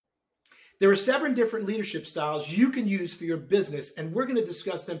There are 7 different leadership styles you can use for your business, and we're going to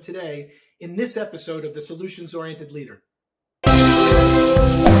discuss them today in this episode of The Solutions-Oriented Leader.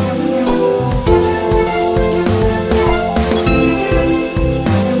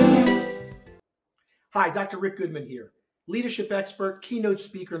 Hi, Dr. Rick Goodman here, leadership expert, keynote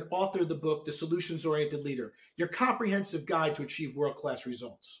speaker, and author of the book, The Solutions-Oriented Leader, your comprehensive guide to achieve world-class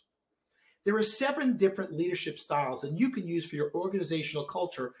results. There are 7 different leadership styles that you can use for your organizational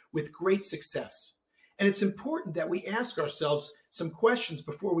culture with great success. And it's important that we ask ourselves some questions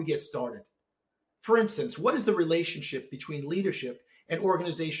before we get started. For instance, what is the relationship between leadership and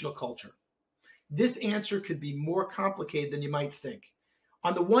organizational culture? This answer could be more complicated than you might think.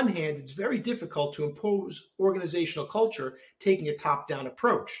 On the one hand, it's very difficult to impose organizational culture taking a top-down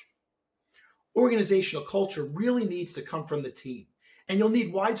approach. Organizational culture really needs to come from the team, and you'll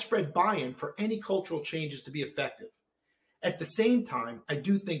need widespread buy-in for any cultural changes to be effective. At the same time, I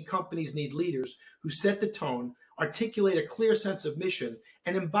do think companies need leaders who set the tone, articulate a clear sense of mission,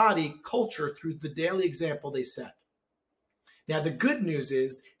 and embody culture through the daily example they set. Now, the good news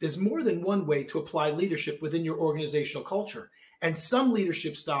is there's more than one way to apply leadership within your organizational culture, and some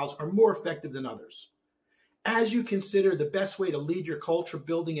leadership styles are more effective than others. As you consider the best way to lead your culture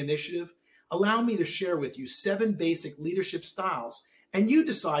building initiative, allow me to share with you 7 basic leadership styles, and you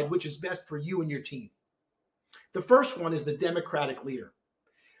decide which is best for you and your team. The first one is the democratic leader,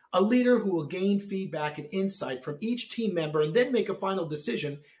 a leader who will gain feedback and insight from each team member and then make a final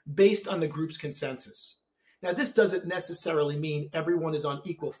decision based on the group's consensus. Now, this doesn't necessarily mean everyone is on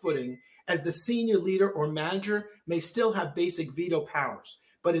equal footing, as the senior leader or manager may still have basic veto powers,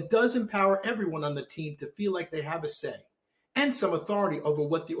 but it does empower everyone on the team to feel like they have a say and some authority over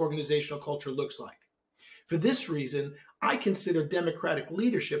what the organizational culture looks like. For this reason, I consider democratic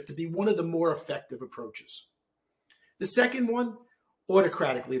leadership to be one of the more effective approaches. The second one,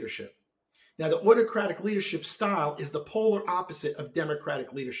 autocratic leadership. Now, the autocratic leadership style is the polar opposite of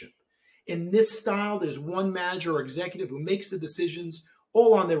democratic leadership. In this style, there's one manager or executive who makes the decisions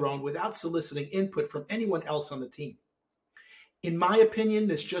all on their own without soliciting input from anyone else on the team. In my opinion,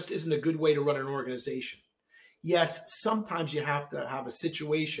 this just isn't a good way to run an organization. Yes, sometimes you have to have a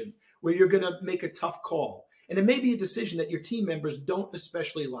situation where you're going to make a tough call, and it may be a decision that your team members don't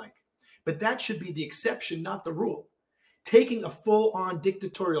especially like, but that should be the exception, not the rule. Taking a full-on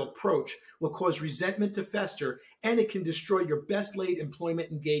dictatorial approach will cause resentment to fester, and it can destroy your best-laid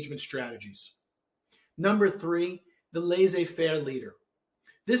employment engagement strategies. Number 3, the laissez-faire leader.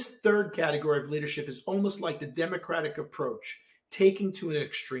 This third category of leadership is almost like the democratic approach, taking to an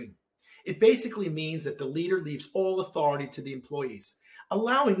extreme. It basically means that the leader leaves all authority to the employees,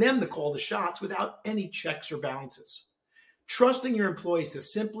 allowing them to call the shots without any checks or balances. Trusting your employees to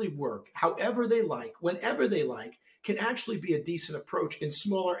simply work however they like, whenever they like, can actually be a decent approach in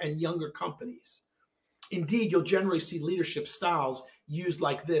smaller and younger companies. Indeed, you'll generally see leadership styles used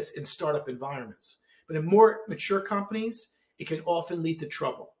like this in startup environments. But in more mature companies, it can often lead to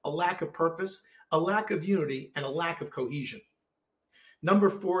trouble, a lack of purpose, a lack of unity, and a lack of cohesion.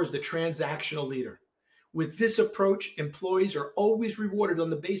 Number 4 is the transactional leader. With this approach, employees are always rewarded on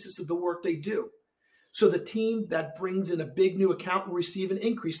the basis of the work they do. So the team that brings in a big new account will receive an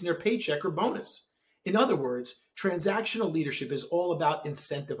increase in their paycheck or bonus. In other words, transactional leadership is all about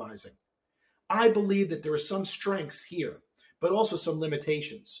incentivizing. I believe that there are some strengths here, but also some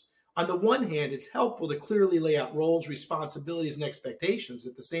limitations. On the one hand, it's helpful to clearly lay out roles, responsibilities, and expectations.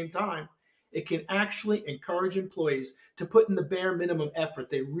 At the same time, it can actually encourage employees to put in the bare minimum effort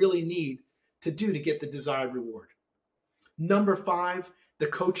they really need to do to get the desired reward. Number 5, the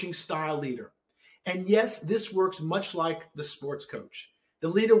coaching style leader. And yes, this works much like the sports coach. The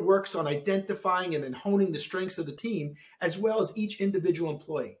leader works on identifying and then honing the strengths of the team as well as each individual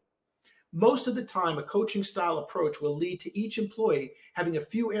employee. Most of the time, a coaching style approach will lead to each employee having a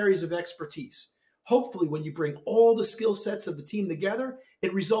few areas of expertise. Hopefully, when you bring all the skill sets of the team together,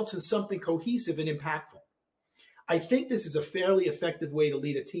 it results in something cohesive and impactful. I think this is a fairly effective way to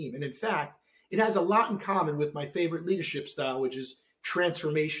lead a team. And in fact, it has a lot in common with my favorite leadership style, which is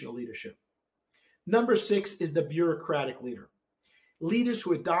transformational leadership. Number 6 is the bureaucratic leader. Leaders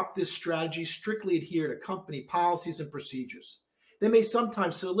who adopt this strategy strictly adhere to company policies and procedures. They may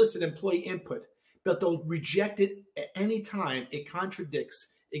sometimes solicit employee input, but they'll reject it at any time it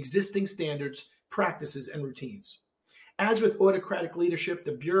contradicts existing standards, practices, and routines. As with autocratic leadership,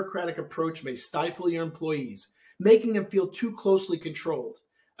 the bureaucratic approach may stifle your employees, making them feel too closely controlled.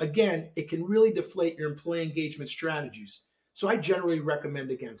 Again, it can really deflate your employee engagement strategies, so I generally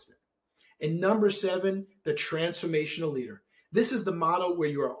recommend against it. And number 7, the transformational leader. This is the model where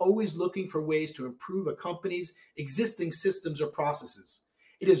you are always looking for ways to improve a company's existing systems or processes.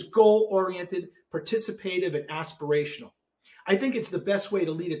 It is goal-oriented, participative, and aspirational. I think it's the best way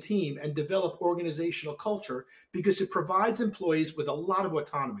to lead a team and develop organizational culture because it provides employees with a lot of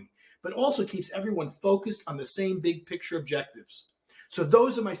autonomy, but also keeps everyone focused on the same big picture objectives. So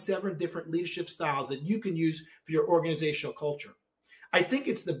those are my 7 different leadership styles that you can use for your organizational culture. I think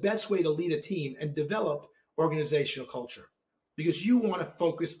it's the best way to lead a team and develop organizational culture because you want to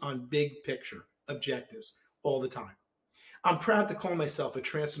focus on big picture objectives all the time. I'm proud to call myself a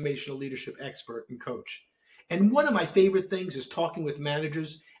transformational leadership expert and coach. And one of my favorite things is talking with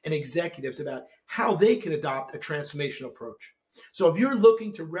managers and executives about how they can adopt a transformational approach. So if you're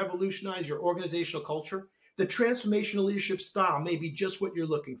looking to revolutionize your organizational culture, the transformational leadership style may be just what you're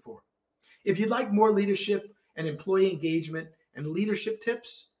looking for. If you'd like more leadership and employee engagement and leadership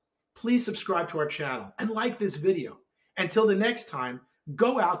tips, please subscribe to our channel and like this video. Until the next time,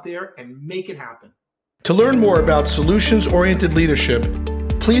 go out there and make it happen. To learn more about solutions-oriented leadership,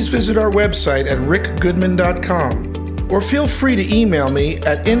 please visit our website at rickgoodman.com or feel free to email me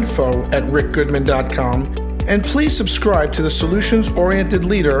at info@rickgoodman.com, and please subscribe to the Solutions-Oriented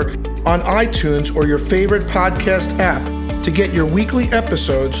Leader on iTunes or your favorite podcast app to get your weekly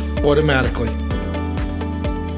episodes automatically.